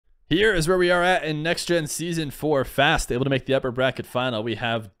Here is where we are at in Next Gen Season 4 Fast. Able to make the upper bracket final. We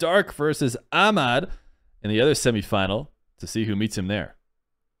have Dark versus Ahmad in the other semifinal to see who meets him there.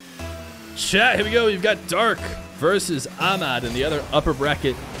 Chat, here we go. You've got Dark versus Ahmad in the other upper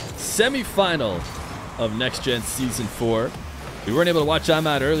bracket semifinal of Next Gen Season 4. We weren't able to watch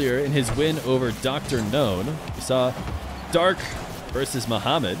Ahmad earlier in his win over Dr. Known. We saw Dark versus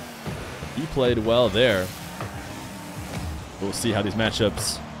Muhammad. He played well there. We'll see how these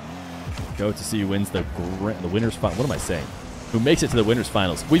matchups go to see who wins the winner's final. What am I saying? Who makes it to the winner's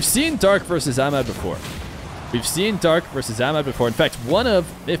finals. We've seen Dark versus Ahmad before. We've seen Dark versus Ahmad before. In fact, one of,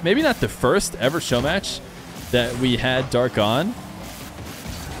 if maybe not the first ever show match that we had Dark on,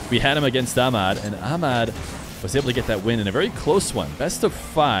 we had him against Ahmad, and Ahmad was able to get that win in a very close one. Best of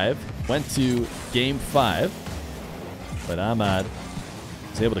 5, went to game 5, but Ahmad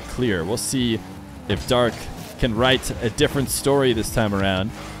was able to clear. We'll see if Dark can write a different story this time around,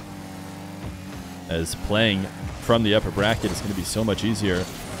 as playing from the upper bracket is going to be so much easier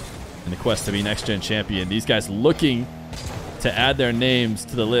in the quest to be Next Gen champion. These guys looking to add their names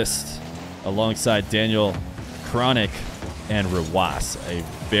to the list alongside Daniel, Chronic, and Rawas. A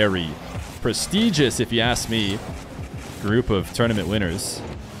very prestigious, if you ask me, group of tournament winners.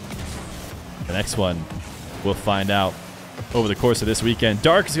 The next one we'll find out over the course of this weekend.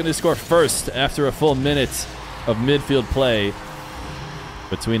 Dark is going to score first after a full minute of midfield play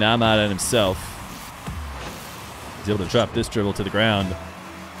between Ahmad and himself. He's able to drop this dribble to the ground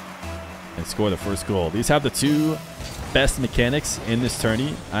and score the first goal. These have the two best mechanics in this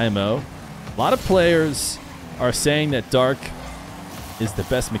tourney, IMO. A lot of players are saying that Dark is the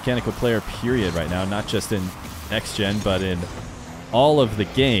best mechanical player, period, right now. Not just in Next Gen, but in all of the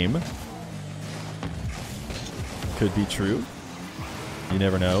game. Could be true. You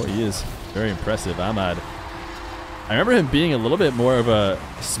never know. He is very impressive. Ahmad, I remember him being a little bit more of a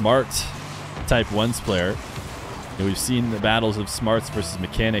smart type ones player. You know, we've seen the battles of smarts versus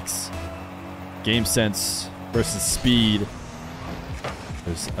mechanics, game sense versus speed.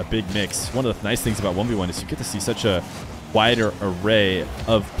 There's a big mix. One of the nice things about 1v1 is you get to see such a wider array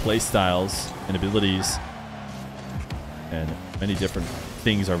of play styles and abilities, and many different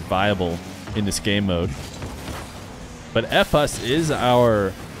things are viable in this game mode. But FUS is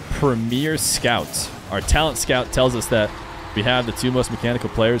our premier scout. Our talent scout tells us that we have the two most mechanical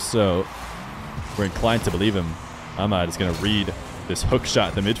players, so we're inclined to believe him. Ahmad is going to read this hook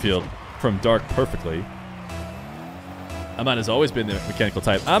shot in the midfield from Dark perfectly. Ahmad has always been the mechanical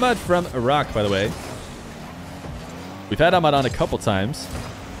type. Ahmad from Iraq, by the way. We've had Ahmad on a couple times.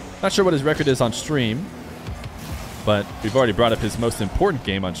 Not sure what his record is on stream, but we've already brought up his most important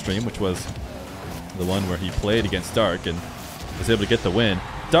game on stream, which was the one where he played against Dark and was able to get the win.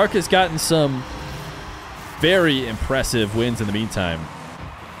 Dark has gotten some very impressive wins in the meantime.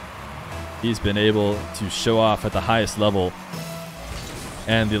 He's been able to show off at the highest level.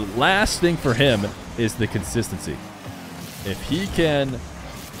 And the last thing for him is the consistency. If he can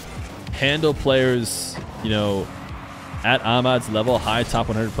handle players, you know, at Ahmad's level, high top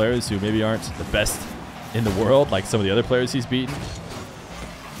 100 players who maybe aren't the best in the world, like some of the other players he's beaten,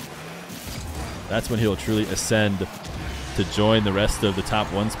 that's when he'll truly ascend to join the rest of the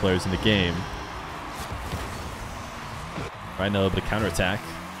top ones players in the game. Right now, a little bit of counterattack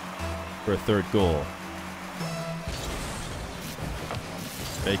for a third goal.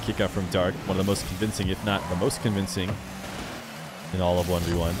 Big kickoff from Dark, one of the most convincing, if not the most convincing, in all of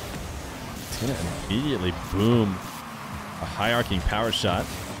 1v1. It's going to immediately boom a high arcing power shot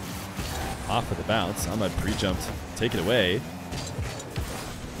off of the bounce. Ahmad pre-jumped, take it away. I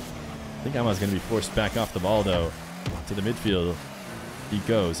think Ahmad's going to be forced back off the ball, though. To the midfield he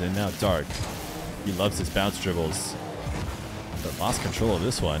goes, and now Dark. He loves his bounce dribbles, but lost control of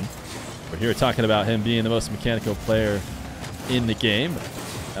this one. We're here talking about him being the most mechanical player in the game.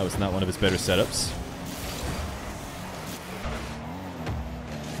 That was not one of his better setups.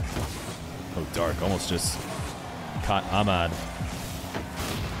 Oh, Dark almost just caught Ahmad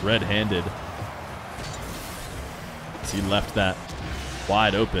red-handed as he left that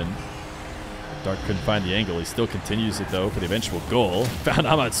wide open. Dark couldn't find the angle. He still continues it, though, for the eventual goal. Found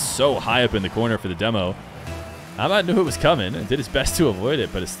Ahmad so high up in the corner for the demo. Ahmad knew it was coming and did his best to avoid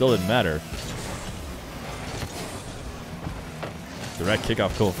it, but it still didn't matter. Direct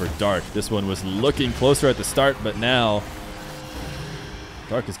kickoff goal for Dark. This one was looking closer at the start, but now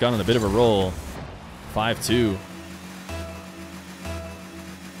Dark has gone on a bit of a roll. 5-2.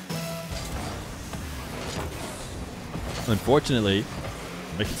 Unfortunately,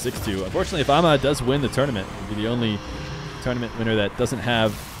 make it 6-2. Unfortunately, if Ahmad does win the tournament, he'll be the only tournament winner that doesn't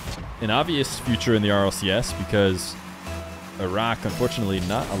have an obvious future in the RLCS, because Iraq, unfortunately,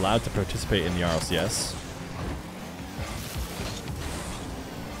 not allowed to participate in the RLCS.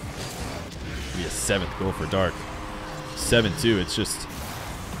 Be a 7th goal for Dark. 7-2. It's just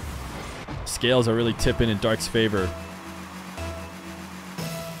scales are really tipping in Dark's favor.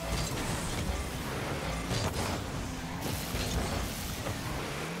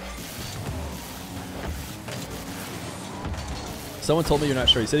 Someone told me you're not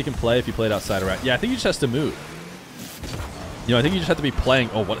sure. He said he can play if you played outside Iraq. Yeah, I think he just has to move. You know, I think you just have to be playing.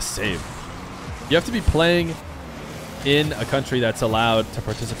 Oh, what a save. You have to be playing in a country that's allowed to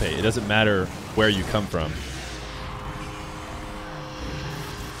participate. It doesn't matter where you come from.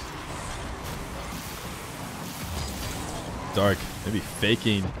 Dark maybe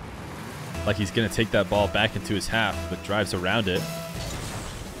faking like he's going to take that ball back into his half, but drives around it.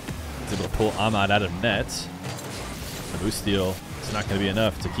 He's able to pull Ahmad out of net. The boost steal is not going to be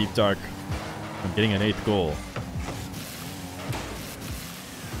enough to keep Dark from getting an 8th goal.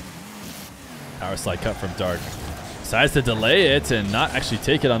 Power slide cut from Dark. Decides to delay it and not actually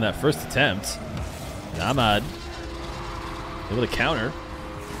take it on that first attempt. And Ahmad able to counter.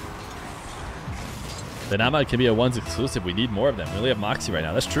 Then Ahmad can be a ones exclusive. We need more of them. We only have Moxie right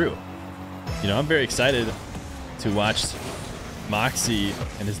now. That's true. You know, I'm very excited to watch Moxie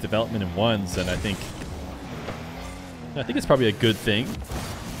and his development in ones, and I think it's probably a good thing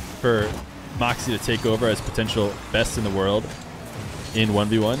for Moxie to take over as potential best in the world in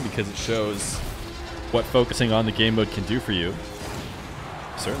 1v1 because it shows what focusing on the game mode can do for you.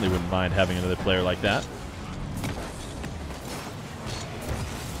 Certainly wouldn't mind having another player like that.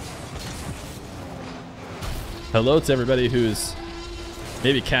 Hello to everybody who's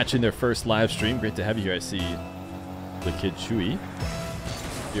maybe catching their first live stream. Great to have you here. I see the kid Chewy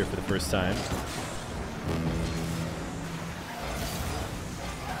here for the first time.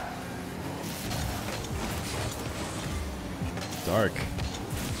 Dark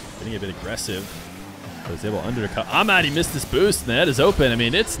getting a bit aggressive. Was able to undercut Ahmad. He missed this boost. The net is open. I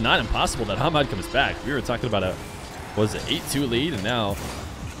mean, it's not impossible that Ahmad comes back. We were talking about a 8-2 lead, and now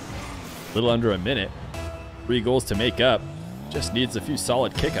a little under a minute. 3 goals to make up. Just needs a few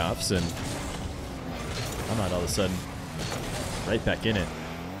solid kickoffs, and Ahmad all of a sudden right back in it.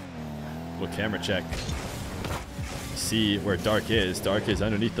 Little camera check. See where Dark is. Dark is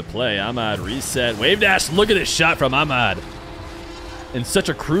underneath the play. Ahmad reset. Wave dash. Look at this shot from Ahmad. In such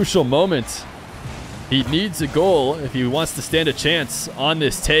a crucial moment. He needs a goal if he wants to stand a chance on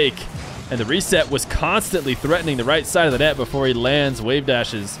this take. And the reset was constantly threatening the right side of the net before he lands, wave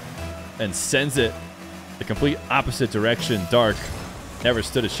dashes, and sends it the complete opposite direction. Dark never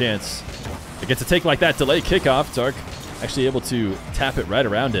stood a chance. It gets a take like that, delay kickoff. Dark actually able to tap it right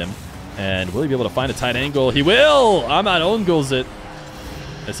around him. And will he be able to find a tight angle? He will! Ahmad own goals it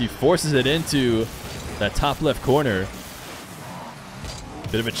as he forces it into that top left corner.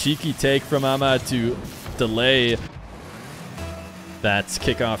 Bit of a cheeky take from Ahmad to delay that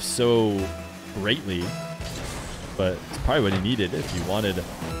kickoff so greatly. But it's probably what he needed if he wanted to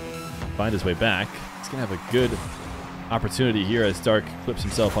find his way back. He's going to have a good opportunity here as Dark clips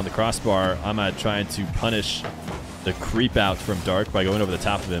himself on the crossbar. Ahmad trying to punish the creep out from Dark by going over the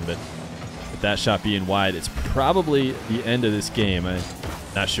top of him. But with that shot being wide, it's probably the end of this game. I'm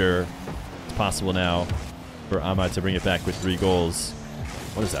not sure it's possible now for Ahmad to bring it back with 3 goals.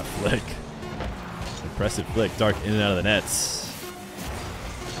 What is that flick? Impressive flick. Dark in and out of the nets.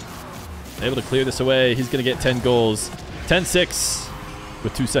 Able to clear this away. He's going to get 10 goals. 10-6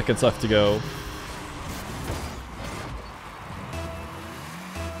 with 2 seconds left to go.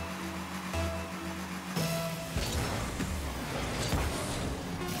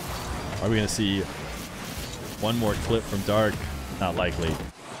 Are we going to see one more clip from Dark? Not likely.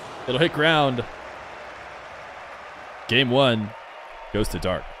 It'll hit ground. Game 1 goes to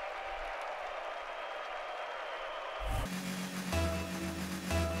Dark.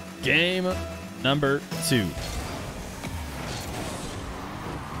 Game number 2.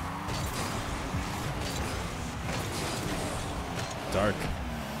 Dark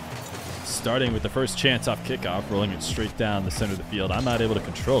starting with the first chance off kickoff, rolling it straight down the center of the field. I'm not able to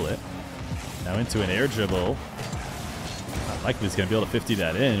control it. Now into an air dribble. Not likely he's going to be able to 50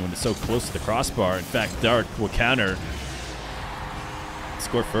 that in when it's so close to the crossbar. In fact, Dark will counter.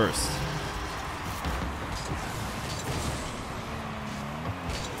 Score first.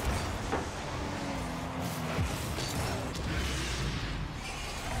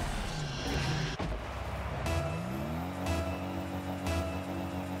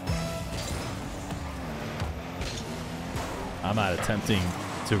 Ahmad attempting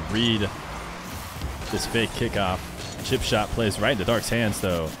to read this fake kickoff. Chip shot plays right into Dark's hands,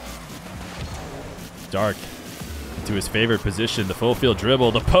 though. Dark into into his favorite position. The full field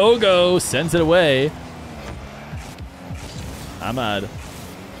dribble. The pogo sends it away. Ahmad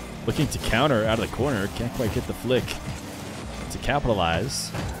looking to counter out of the corner. Can't quite get the flick to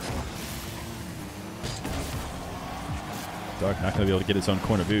capitalize. Dark not going to be able to get his own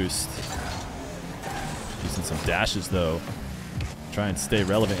corner boost. Using some dashes, though. Try and stay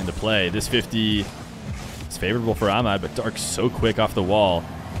relevant into play. This 50 is favorable for Ahmad, but Dark so quick off the wall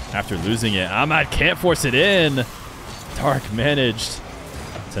after losing it. Ahmad can't force it in. Dark managed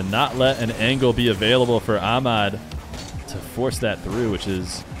to not let an angle be available for Ahmad to force that through, which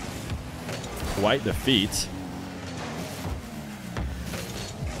is quite the feat.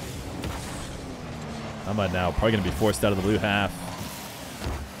 Ahmad now probably going to be forced out of the blue half.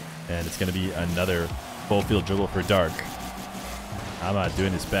 And it's going to be another full field dribble for Dark. Ahmad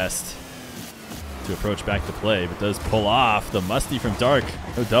doing his best to approach back to play, but does pull off the musty from Dark.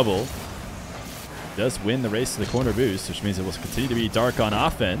 No double. Does win the race to the corner boost, which means it will continue to be Dark on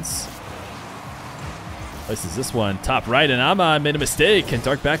offense. Places this one top right, and Ahmad made a mistake. Can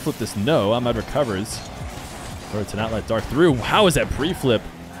Dark backflip this? No. Ahmad recovers in order to not let Dark through. How is that pre-flip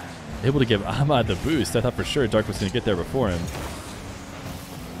able to give Ahmad the boost? I thought for sure Dark was going to get there before him.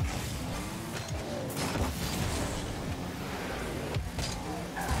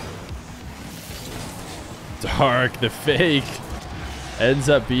 Dark, the fake, ends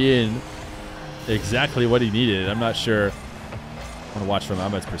up being exactly what he needed. I'm not sure. I want to watch from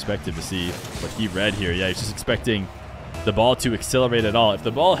Ahmad's perspective to see what he read here. Yeah, he's just expecting the ball to accelerate at all. If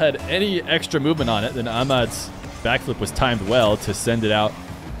the ball had any extra movement on it, then Ahmad's backflip was timed well to send it out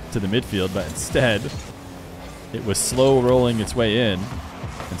to the midfield, but instead it was slow rolling its way in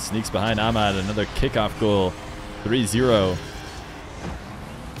and sneaks behind Ahmad. Another kickoff goal, 3-0.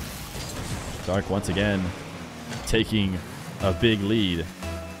 Dark once again taking a big lead.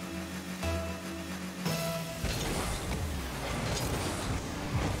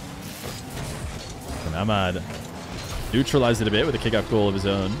 And Ahmad neutralized it a bit with a kickoff goal of his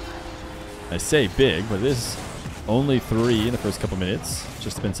own. I say big, but it is only 3 in the first couple minutes. It's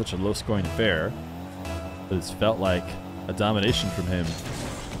just been such a low-scoring affair, but it's felt like a domination from him.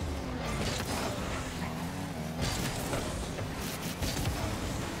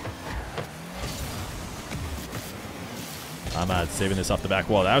 Ahmad saving this off the back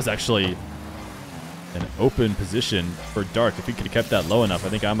wall. That was actually an open position for Dark. If he could have kept that low enough, I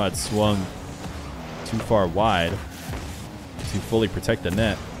think Ahmad swung too far wide to fully protect the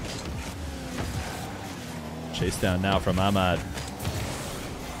net. Chase down now from Ahmad.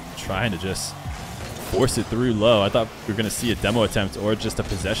 Trying to just force it through low. I thought we were going to see a demo attempt or just a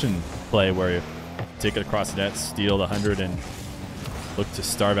possession play where you take it across the net, steal the 100, and look to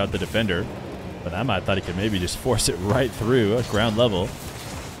starve out the defender. But Ahmad thought he could maybe just force it right through at ground level.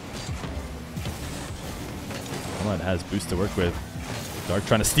 Ahmad has boost to work with. Dark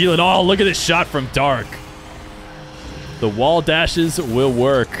trying to steal it all. Look at this shot from Dark. The wall dashes will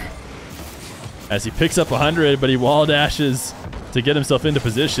work as he picks up 100, but he wall dashes to get himself into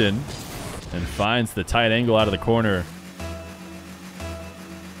position and finds the tight angle out of the corner.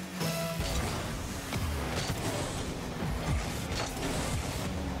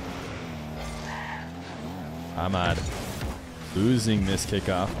 Ahmad losing this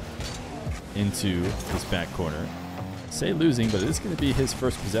kickoff into his back corner. Say losing, but it is going to be his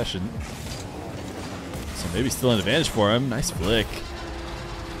first possession. So maybe still an advantage for him. Nice flick.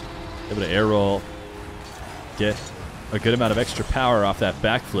 Able to air roll. Get a good amount of extra power off that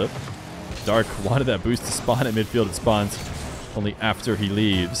backflip. Dark wanted that boost to spawn at midfield. It spawns only after he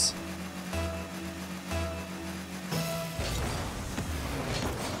leaves.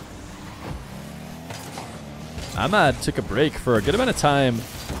 Ahmad took a break for a good amount of time,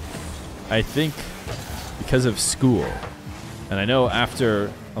 I think, because of school. And I know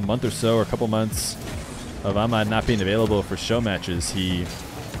after a month or so, or a couple months of Ahmad not being available for show matches, he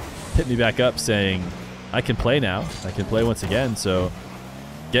hit me back up saying, I can play now. I can play once again, so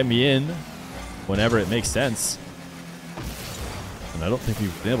get me in whenever it makes sense. And I don't think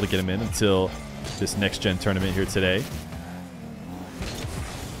we've been able to get him in until this NEXGEN tournament here today.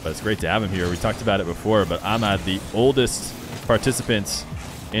 But it's great to have him here. We talked about it before, but Ahmad, the oldest participant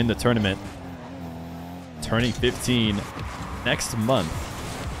in the tournament, turning 15 next month.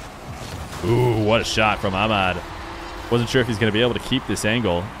 Ooh, what a shot from Ahmad. Wasn't sure if he's going to be able to keep this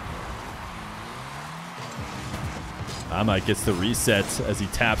angle. Ahmad gets the reset as he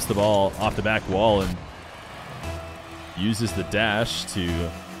taps the ball off the back wall and uses the dash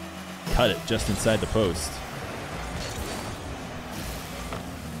to cut it just inside the post.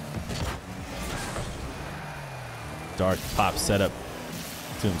 Dark pop setup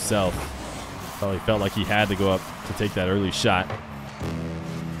to himself. Probably felt like he had to go up to to take that early shot.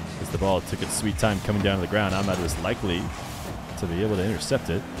 As the ball took its sweet time coming down to the ground, Ahmad was likely to be able to intercept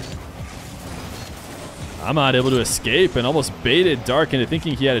it. Ahmad able to escape and almost baited Dark into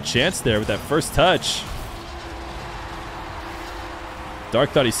thinking he had a chance there with that first touch. Dark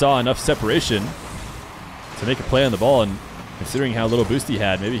thought he saw enough separation to make a play on the ball, and considering how little boost he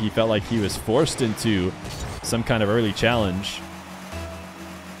had, maybe he felt like he was forced into some kind of early challenge.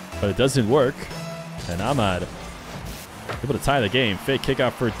 But it doesn't work, and Ahmad able to tie the game. Fake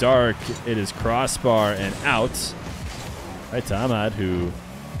kickoff for Dark. It is crossbar and out. Right to Ahmad, who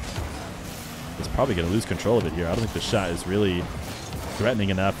is probably going to lose control of it here. I don't think the shot is really threatening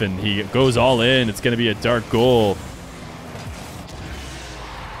enough, and he goes all in. It's going to be a Dark goal.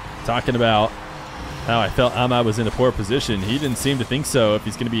 Talking about how I felt Ahmad was in a poor position. He didn't seem to think so if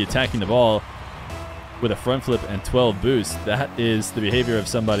he's going to be attacking the ball with a front flip and 12 boost. That is the behavior of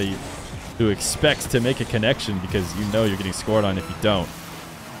somebody who expects to make a connection because you know you're getting scored on if you don't.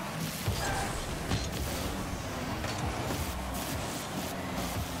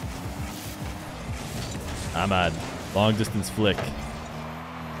 Ahmad, long distance flick.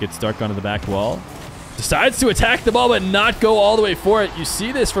 Gets Dark onto the back wall. Decides to attack the ball but not go all the way for it. You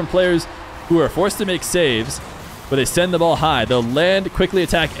see this from players who are forced to make saves, but they send the ball high. They'll land, quickly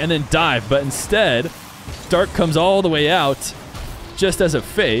attack, and then dive. But instead, Dark comes all the way out just as a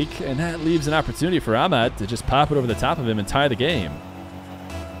fake, and that leaves an opportunity for Ahmad to just pop it over the top of him and tie the game.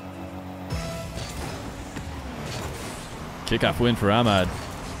 Kickoff win for Ahmad.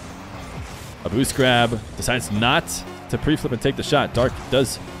 A boost grab, decides not to pre-flip and take the shot. Dark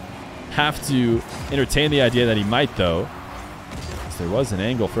does have to entertain the idea that he might, though. So there was an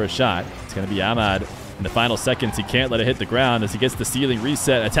angle for a shot. It's going to be Ahmad in the final seconds. He can't let it hit the ground as he gets the ceiling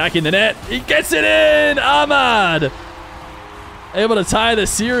reset, attacking the net. He gets it in! Ahmad able to tie the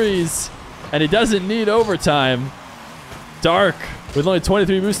series, and he doesn't need overtime. Dark, with only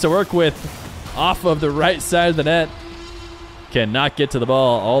 23 boosts to work with, off of the right side of the net, cannot get to the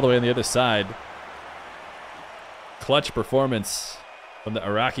ball all the way on the other side. Clutch performance from the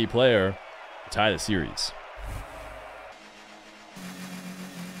Iraqi player to tie the series.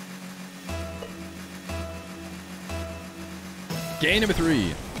 Game number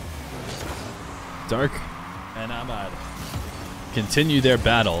 3. Dark and Ahmad continue their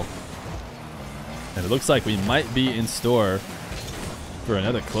battle. And it looks like we might be in store for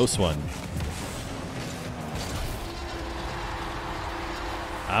another close one.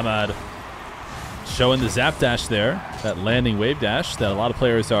 Ahmad showing the zap dash there, that landing wave dash that a lot of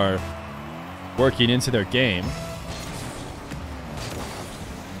players are working into their game.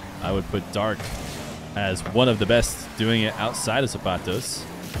 I would put Dark as one of the best doing it outside of Zapatos.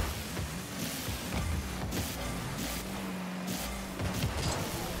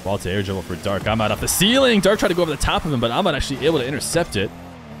 Ball to air dribble for Dark. Ahmad off the ceiling. Dark tried to go over the top of him, but Ahmad actually able to intercept it.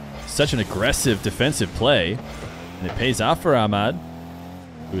 Such an aggressive defensive play. And it pays off for Ahmad,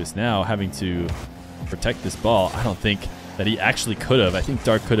 who is now having to protect this ball. I don't think that he actually could have. I think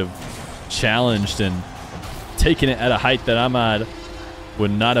Dark could have challenged and taken it at a height that Ahmad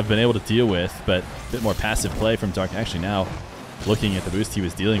would not have been able to deal with, but a bit more passive play from Dark. Actually, now looking at the boost he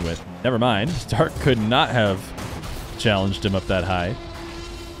was dealing with, never mind. Dark could not have challenged him up that high.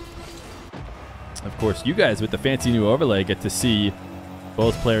 Of course, you guys with the fancy new overlay get to see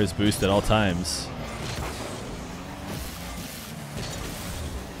both players boost at all times.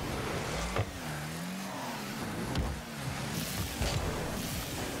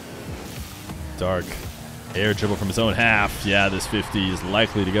 Dark air dribble from his own half. Yeah, this 50 is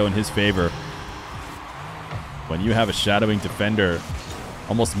likely to go in his favor. When you have a shadowing defender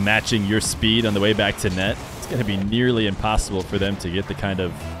almost matching your speed on the way back to net, it's going to be nearly impossible for them to get the kind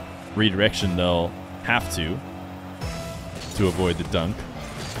of redirection they'll have to avoid the dunk.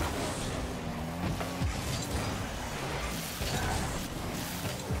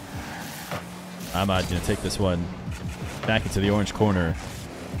 Ahmad going to take this one back into the orange corner.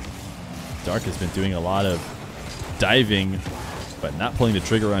 Dark has been doing a lot of diving, but not pulling the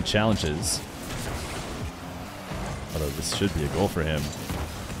trigger on challenges. Although this should be a goal for him.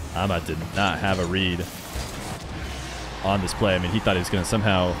 Ahmad did not have a read on this play. I mean, he thought he was going to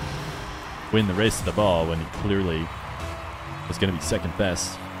somehow win the race to the ball when he clearly was going to be second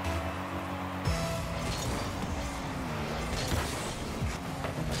best.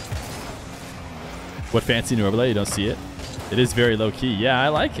 What fancy new overlay? You don't see it? It is very low-key. Yeah, I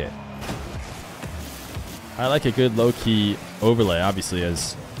like it. I like a good low-key overlay, obviously,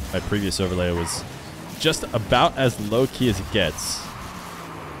 as my previous overlay was just about as low-key as it gets.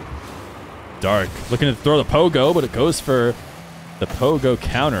 Dark looking to throw the pogo, but it goes for the pogo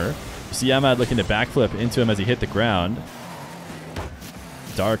counter. You see Ahmad looking to backflip into him as he hit the ground.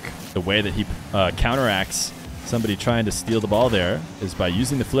 Dark, the way that he counteracts somebody trying to steal the ball there is by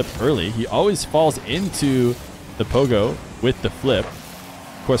using the flip early. He always falls into the pogo with the flip.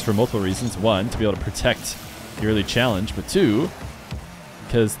 Of course, for multiple reasons. One, to be able to protect the early challenge, but two,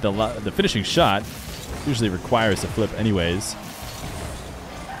 because the finishing shot usually requires a flip anyways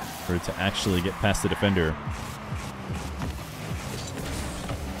for it to actually get past the defender.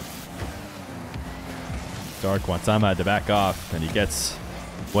 Dark wants Ahmad to back off, and he gets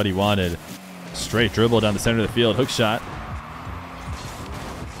what he wanted. Straight dribble down the center of the field. Hook shot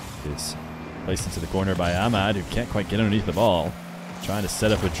is placed into the corner by Ahmad, who can't quite get underneath the ball. Trying to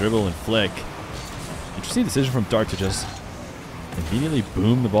set up a dribble and flick. Interesting decision from Dark to just conveniently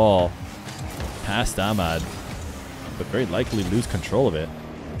boom the ball past Ahmad, but very likely lose control of it.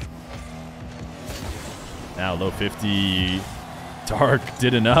 Now low 50. Dark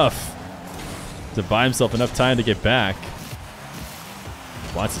did enough to buy himself enough time to get back.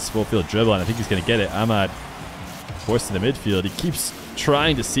 Wants his full field dribble, and I think he's going to get it. Ahmad forced to the midfield. He keeps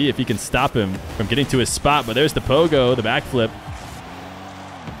trying to see if he can stop him from getting to his spot, but there's the pogo, the backflip.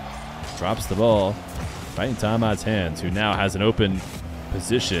 Drops the ball right into Ahmad's hands, who now has an open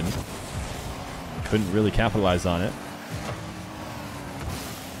position. Couldn't really capitalize on it.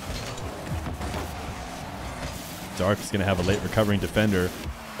 Dark is going to have a late recovering defender.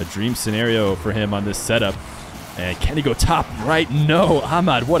 A dream scenario for him on this setup. And can he go top right? No.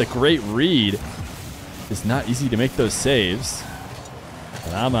 Ahmad, what a great read. It's not easy to make those saves.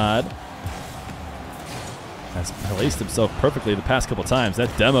 And Ahmad has placed himself perfectly the past couple times.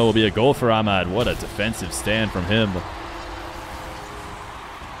 That demo will be a goal for Ahmad. What a defensive stand from him.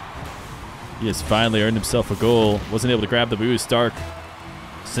 He has finally earned himself a goal. Wasn't able to grab the boost. Dark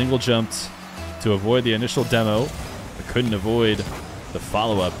single jumped to avoid the initial demo, but couldn't avoid the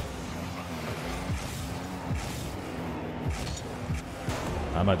follow-up.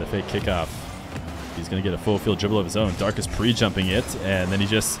 Ahmad, the fake kickoff. He's going to get a full field dribble of his own. Dark is pre-jumping it, and then he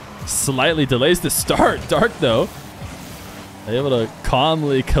just slightly delays the start. Dark, though, able to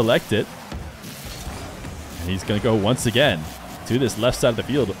calmly collect it. And he's going to go once again to this left side of the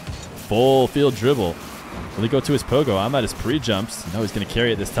field. Full field dribble. Will he go to his pogo? Ahmad is pre-jumps. No, he's going to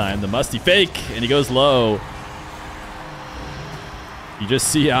carry it this time. The musty fake, and he goes low. You just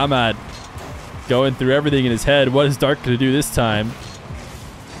see Ahmad going through everything in his head. What is Dark going to do this time?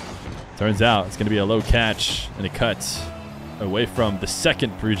 Turns out it's going to be a low catch and a cut away from the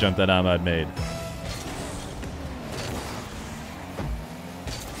second pre-jump that Ahmad made.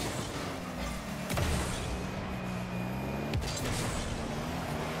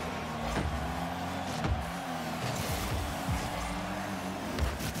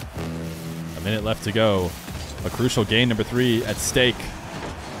 A minute left to go. A crucial game, number 3 at stake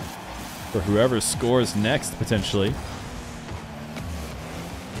for whoever scores next, potentially.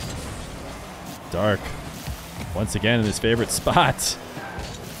 Dark, once again in his favorite spot.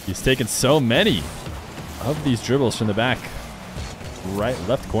 He's taken so many of these dribbles from the back right,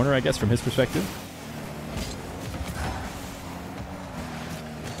 left corner, I guess, from his perspective.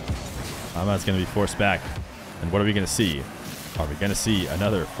 Ahmad's going to be forced back. And what are we going to see? Are we going to see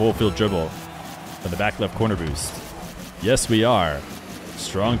another full field dribble from the back left corner boost? Yes, we are.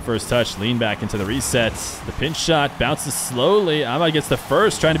 Strong first touch, lean back into the reset. The pinch shot bounces slowly. Ahmad gets the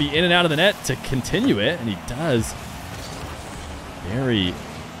first, trying to be in and out of the net to continue it, and he does. Very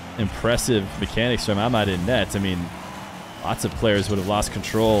impressive mechanics from Ahmad in net. I mean, lots of players would have lost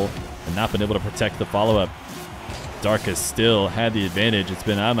control and not been able to protect the follow-up. Dark has still had the advantage. It's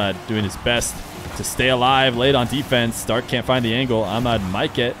been Ahmad doing his best to stay alive late on defense. Dark can't find the angle. Ahmad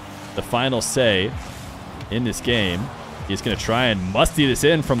might get the final say in this game. He's going to try and musty this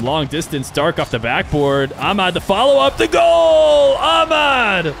in from long distance. Dark off the backboard. Ahmad, the follow-up, the goal!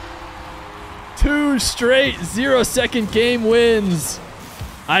 Ahmad! 2 straight 0-second game wins.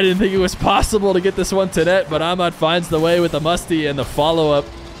 I didn't think it was possible to get this one to net, but Ahmad finds the way with the musty, and the follow-up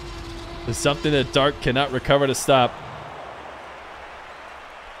is something that Dark cannot recover to stop.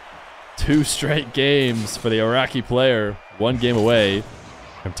 2 straight games for the Iraqi player. 1 game away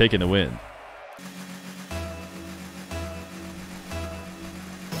from taking the win.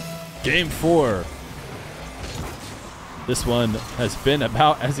 Game 4. This one has been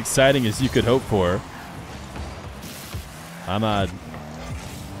about as exciting as you could hope for. Ahmad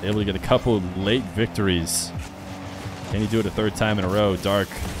able to get a couple late victories. Can he do it a 3rd time in a row? Dark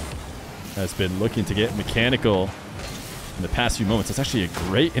has been looking to get mechanical in the past few moments. It's actually a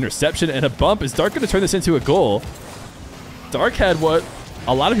great interception and a bump. Is Dark going to turn this into a goal? Dark had what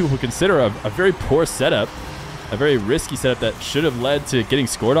a lot of people would consider a very poor setup. a very risky setup that should have led to getting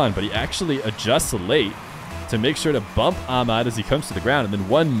scored on, but he actually adjusts late to make sure to bump Ahmad as he comes to the ground, and then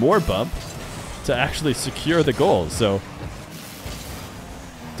one more bump to actually secure the goal. So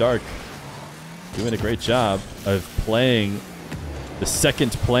Dark doing a great job of playing the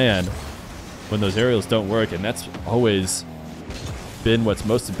second plan when those aerials don't work, and that's always been what's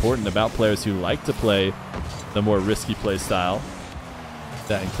most important about players who like to play the more risky play style.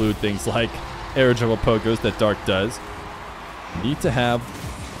 That include things like air dribble pokos that Dark does. You need to have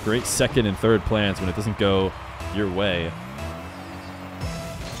great second and third plans when it doesn't go your way.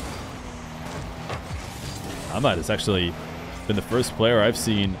 Ahmad has actually been the first player I've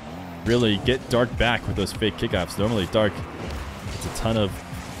seen really get Dark back with those fake kickoffs. Normally Dark gets a ton of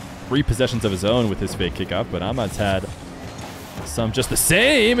free possessions of his own with his fake kickoff, but Ahmad's had some just the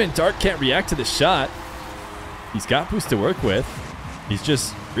same, and Dark can't react to the shot. He's got boost to work with. He's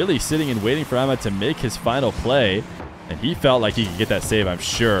just really sitting and waiting for Ahmad to make his final play, and he felt like he could get that save, I'm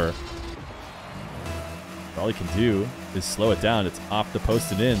sure. All he can do is slow it down. It's off the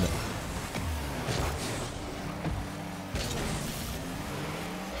post and in.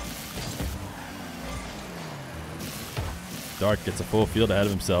 Dark gets a full field ahead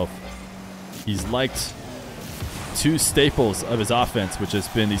of himself. He's liked two staples of his offense, which has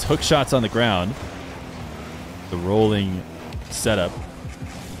been these hook shots on the ground, the rolling setup,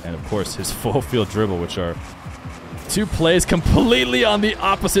 and of course his full field dribble, which are two plays completely on the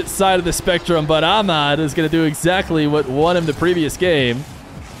opposite side of the spectrum. But Ahmad is going to do exactly what won him the previous game.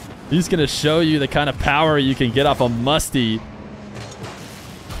 He's going to show you the kind of power you can get off a musty.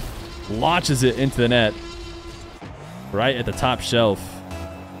 Launches it into the net right at the top shelf.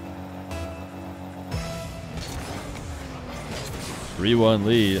 3-1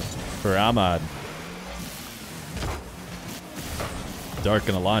 lead for Ahmad. Dark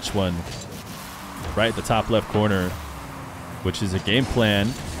gonna launch one right at the top left corner, which is a game plan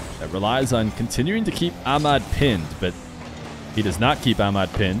that relies on continuing to keep Ahmad pinned, but he does not keep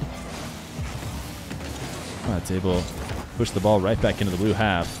Ahmad pinned. Ahmad's able to push the ball right back into the blue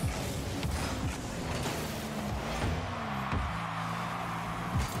half.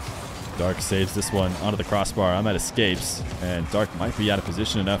 Dark saves this one onto the crossbar. Ahmad escapes, and Dark might be out of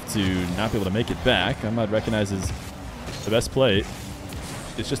position enough to not be able to make it back. Ahmad recognizes the best play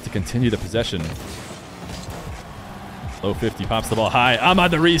is just to continue the possession. Low 50 pops the ball high. Ahmad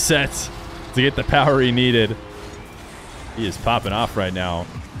the reset to get the power he needed. He is popping off right now.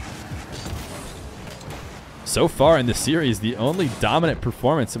 So far in the series, the only dominant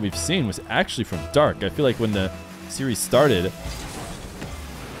performance that we've seen was actually from Dark. I feel like when the series started,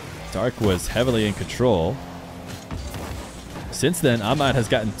 Dark was heavily in control. Since then, Ahmad has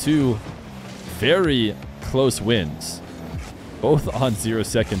gotten two very close wins, both on 0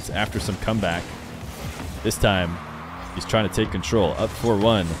 seconds after some comeback. This time, he's trying to take control, up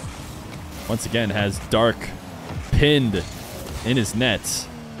 4-1. Once again, has Dark pinned in his net.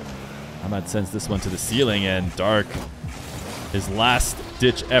 Ahmad sends this one to the ceiling, and Dark, his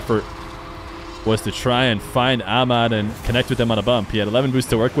last-ditch effort was to try and find Ahmad and connect with him on a bump. He had 11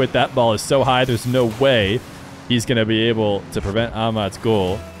 boosts to work with. That ball is so high, there's no way he's going to be able to prevent Ahmad's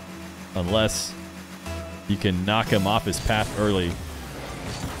goal unless he can knock him off his path early.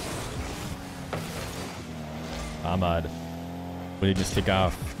 Ahmad winning this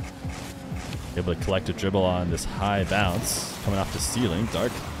kickoff, able to collect a dribble on this high bounce coming off the ceiling.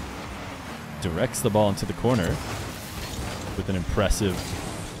 Dark directs the ball into the corner with an impressive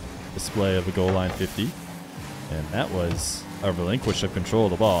display of a goal line 50, and that was a relinquish of control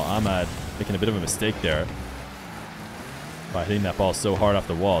of the ball. Ahmad making a bit of a mistake there by hitting that ball so hard off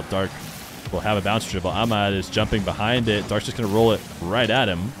the wall. Dark will have a bounce dribble. Ahmad is jumping behind it. Dark's just going to roll it right at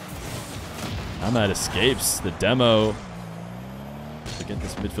him. Ahmad escapes the demo to get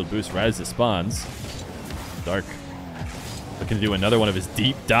this midfield boost right as it spawns. Dark looking to do another one of his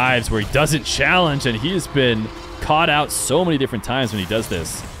deep dives where he doesn't challenge, and he has been caught out so many different times when he does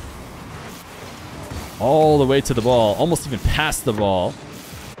this. All the way to the ball, almost even past the ball,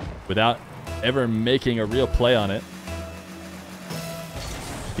 without ever making a real play on it.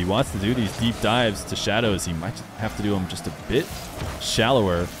 If he wants to do these deep dives to shadows, he might have to do them just a bit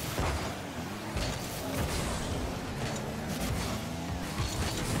shallower.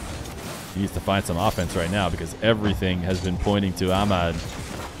 He needs to find some offense right now because everything has been pointing to Ahmad.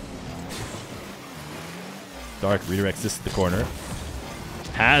 Dark redirects this to the corner.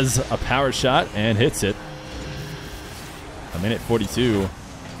 Has a power shot and hits it. A minute 42.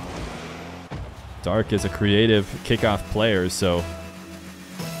 Dark is a creative kickoff player, so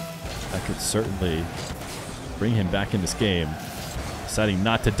that could certainly bring him back in this game. Deciding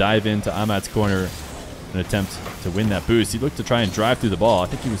not to dive into Ahmad's corner an attempt to win that boost. He looked to try and drive through the ball. I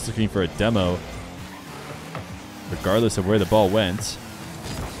think he was looking for a demo, regardless of where the ball went.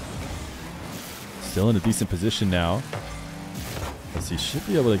 Still in a decent position now, as he should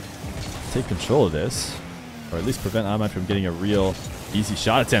be able to take control of this, or at least prevent Ahmad from getting a real easy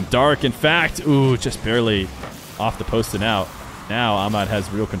shot attempt. Dark, in fact, ooh, just barely off the post and out. Now Ahmad has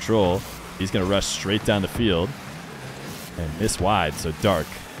real control. He's going to rush straight down the field and miss wide. So Dark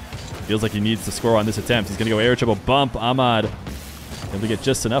feels like he needs to score on this attempt. He's going to go air triple bump. Ahmad able to get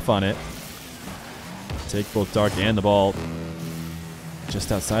just enough on it. Take both Dark and the ball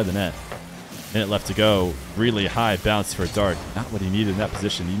just outside the net. Minute left to go. Really high bounce for Dark. Not what he needed in that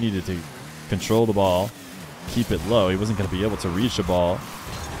position. He needed to control the ball, keep it low. He wasn't going to be able to reach the ball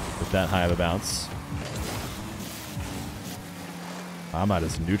with that high of a bounce. Ahmad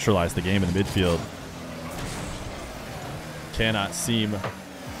has neutralized the game in the midfield. Cannot seem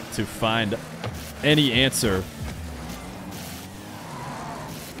to find any answer.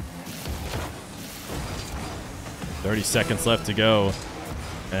 .30 seconds left to go.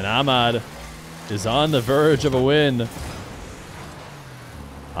 And Ahmad is on the verge of a win.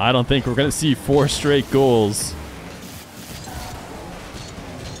 I don't think we're going to see 4 straight goals.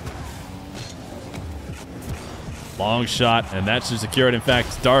 Long shot, and that should secure it. In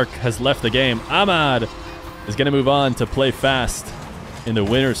fact, Dark has left the game. Ahmad is going to move on to play fast in the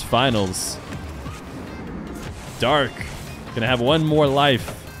winners finals. Dark going to have one more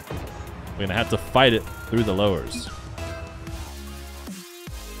life. We're going to have to fight it through the lowers.